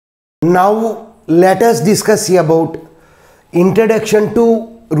Now let us discuss about introduction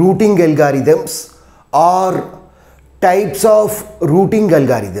to routing algorithms or types of routing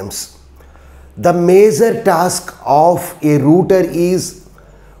algorithms. The major task of a router is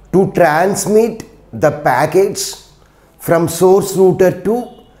to transmit the packets from source router to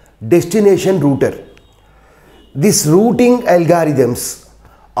destination router. These routing algorithms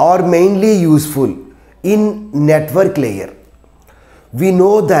are mainly useful in network layer. We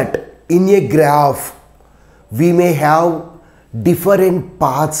know that in a graph we may have different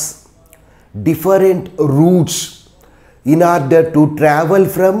paths, different routes in order to travel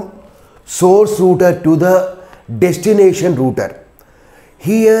from source router to the destination router.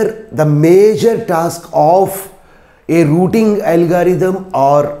 Here the major task of a routing algorithm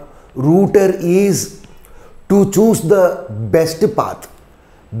or router is to choose the best path.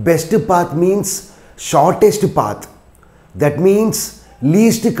 Best path means shortest path. That means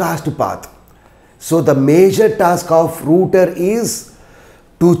least cost path. So the major task of router is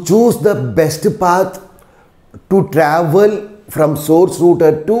to choose the best path to travel from source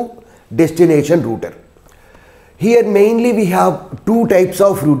router to destination router. Here mainly we have two types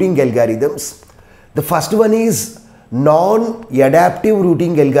of routing algorithms. The first one is non-adaptive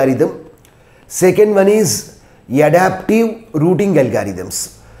routing algorithm. Second one is adaptive routing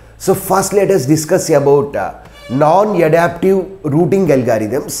algorithms. So first let us discuss about non-adaptive routing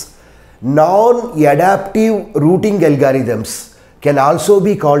algorithms. Non-adaptive routing algorithms can also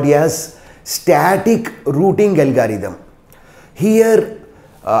be called as static routing algorithm. Here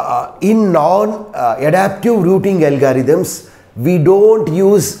in non-adaptive routing algorithms we don't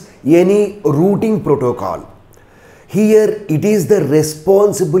use any routing protocol. Here it is the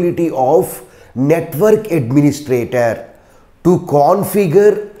responsibility of network administrator to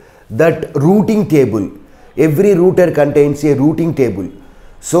configure that routing table. Every router contains a routing table.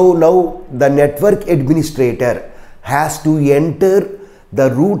 So now the network administrator has to enter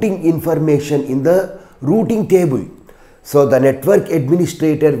the routing information in the routing table. So the network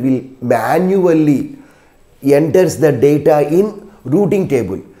administrator will manually enters the data in routing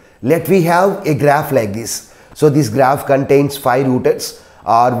table. Let we have a graph like this. So this graph contains 5 routers: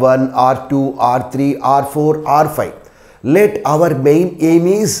 R1, R2, R3, R4, R5. Let our main aim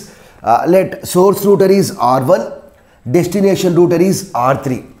is let source router is R1, destination router is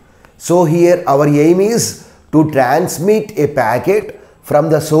R3. So here our aim is to transmit a packet from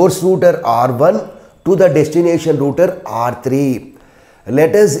the source router R1 to the destination router R3.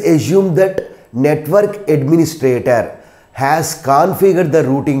 Let us assume that network administrator has configured the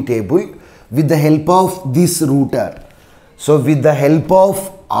routing table with the help of this router. So with the help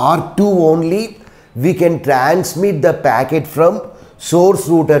of R2 only we can transmit the packet from source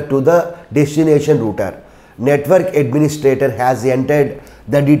router to the destination router. Network administrator has entered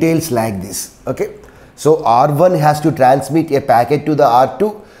the details like this. Okay. So R1 has to transmit a packet to the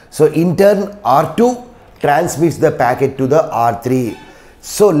R2. So in turn R2 transmits the packet to the R3.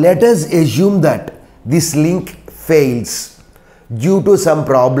 So let us assume that this link fails due to some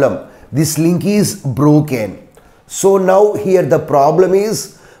problem. This link is broken. So now here the problem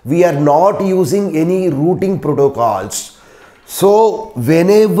is we are not using any routing protocols. So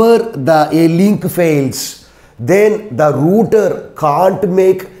whenever a link fails, then the router can't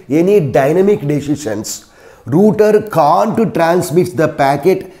make any dynamic decisions. Router can't transmit the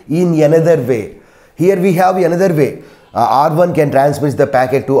packet in another way. Here we have another way. R1 can transmit the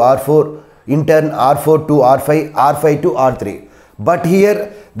packet to R4, in turn R4 to R5, R5 to R3. But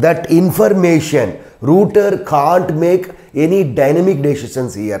here that information, router can't make any dynamic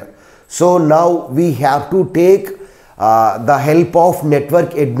decisions here. So now we have to take the help of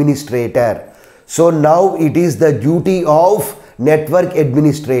network administrator. So now it is the duty of network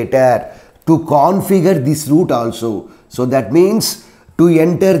administrator to configure this route also. So that means to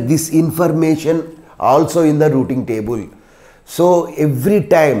enter this information also in the routing table. So every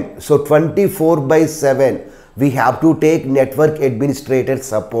time, so 24/7 we have to take network administrator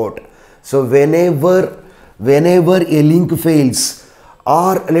support. So whenever a link fails,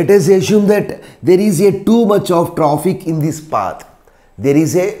 or let us assume that there is a too much of traffic in this path. There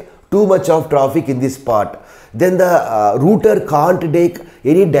is a too much of traffic in this path. Then the router can't take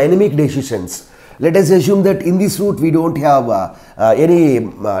any dynamic decisions. Let us assume that in this route we don't have any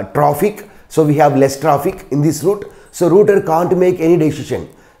traffic. So we have less traffic in this route. So router can't make any decision.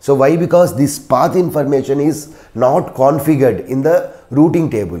 So why? Because this path information is not configured in the routing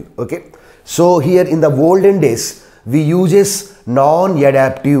table. Okay. So here in the olden days we uses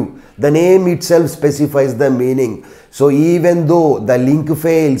non-adaptive. The name itself specifies the meaning. So even though the link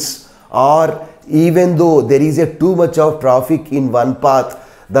fails or even though there is a too much of traffic in one path,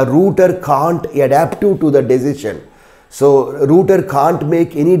 the router can't adapt to the decision. So router can't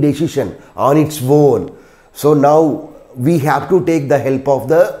make any decision on its own. So now we have to take the help of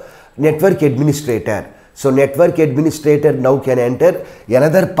the network administrator. So network administrator now can enter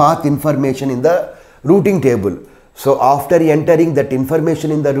another path information in the routing table. So after entering that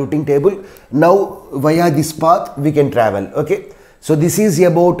information in the routing table, now via this path we can travel. Okay. So this is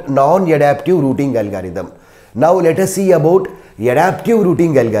about non-adaptive routing algorithm. Now let us see about adaptive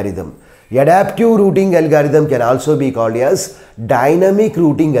routing algorithm. Adaptive routing algorithm can also be called as dynamic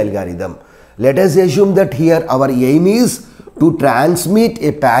routing algorithm. Let us assume that here our aim is to transmit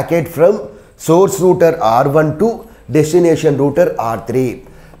a packet from source router R1 to destination router R3,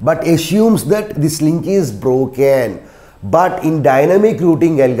 but assumes that this link is broken. But in dynamic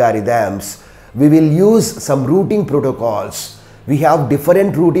routing algorithms, we will use some routing protocols. We have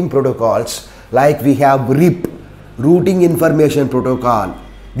different routing protocols, like we have RIP, routing information protocol.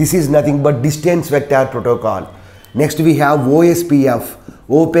 This is nothing but distance vector protocol. Next we have OSPF,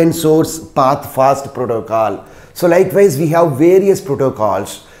 open source path fast protocol. So likewise we have various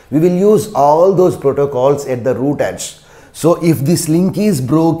protocols. We will use all those protocols at the root edge. So if this link is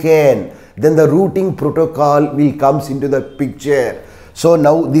broken, then the routing protocol will comes into the picture. So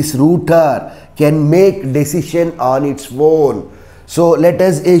now this router can make decision on its own. So let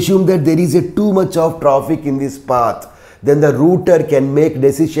us assume that there is a too much of traffic in this path. Then the router can make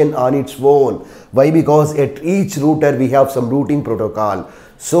decision on its own. Why? Because at each router we have some routing protocol.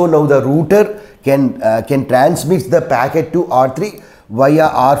 So now the router can transmit the packet to R3 via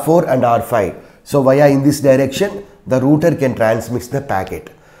R4 and R5. So via in this direction, the router can transmit the packet.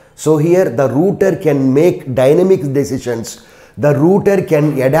 So here the router can make dynamic decisions. The router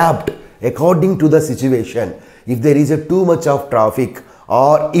can adapt according to the situation. If there is a too much of traffic,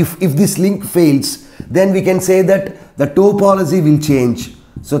 or if this link fails, then we can say that the topology will change.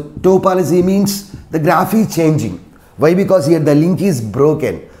 So topology means the graph is changing. Why? Because here the link is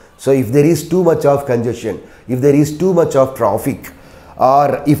broken. So if there is too much of congestion, if there is too much of traffic,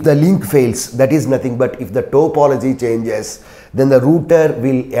 or if the link fails, that is nothing but if the topology changes, then the router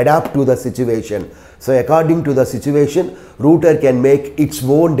will adapt to the situation. So according to the situation, router can make its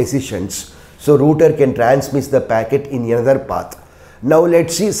own decisions. So router can transmit the packet in another path. Now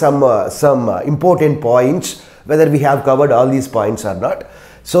let's see some important points, whether we have covered all these points or not.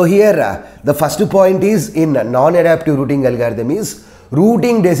 So here the first point is in non-adaptive routing algorithm is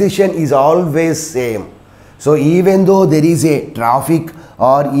routing decision is always same. So even though there is a traffic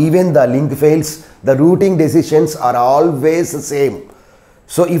or even the link fails, the routing decisions are always the same.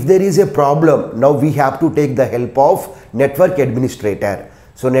 So if there is a problem, now we have to take the help of network administrator.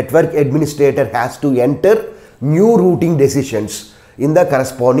 So network administrator has to enter new routing decisions in the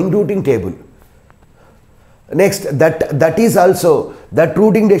corresponding routing table. Next, that is also, that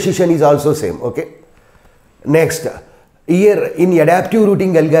routing decision is also same. Okay. Next, here in adaptive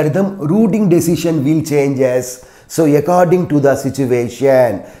routing algorithm, routing decision will changes. So according to the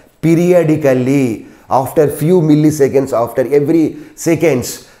situation, periodically, after few milliseconds, after every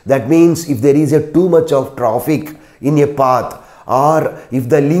seconds. That means if there is a too much of traffic in a path, or if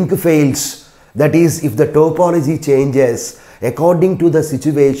the link fails, that is if the topology changes, according to the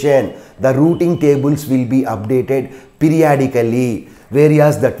situation, the routing tables will be updated periodically,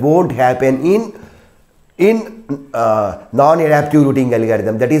 whereas that won't happen in non-adaptive routing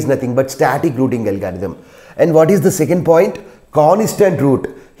algorithm. That is nothing but static routing algorithm. And what is the second point? Constant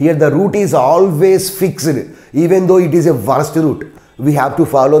route. Here the route is always fixed, even though it is a worst route. We have to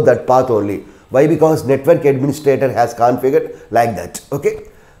follow that path only. Why? Because network administrator has configured like that. Okay.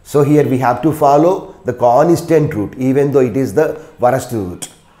 So here we have to follow the constant route, even though it is the worst route.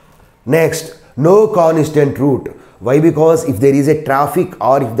 Next, no constant route. Why? Because if there is a traffic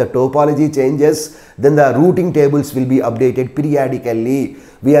or if the topology changes, then the routing tables will be updated periodically.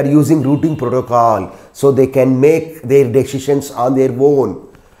 We are using routing protocol, so they can make their decisions on their own.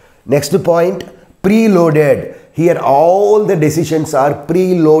 Next point, preloaded. Here all the decisions are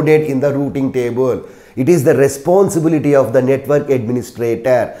preloaded in the routing table. It is the responsibility of the network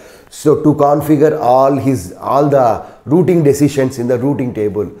administrator, so to configure all the routing decisions in the routing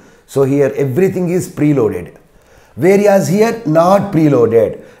table. So here everything is preloaded, whereas here not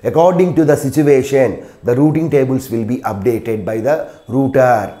preloaded. According to the situation, the routing tables will be updated by the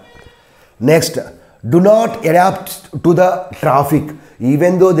router. Next, do not adapt to the traffic.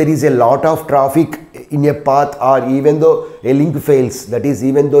 Even though there is a lot of traffic in a path, or even though a link fails, that is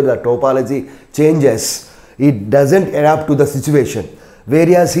even though the topology changes, it doesn't adapt to the situation,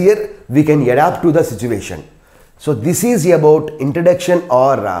 whereas here we can adapt to the situation. So this is about introduction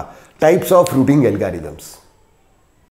or types of routing algorithms.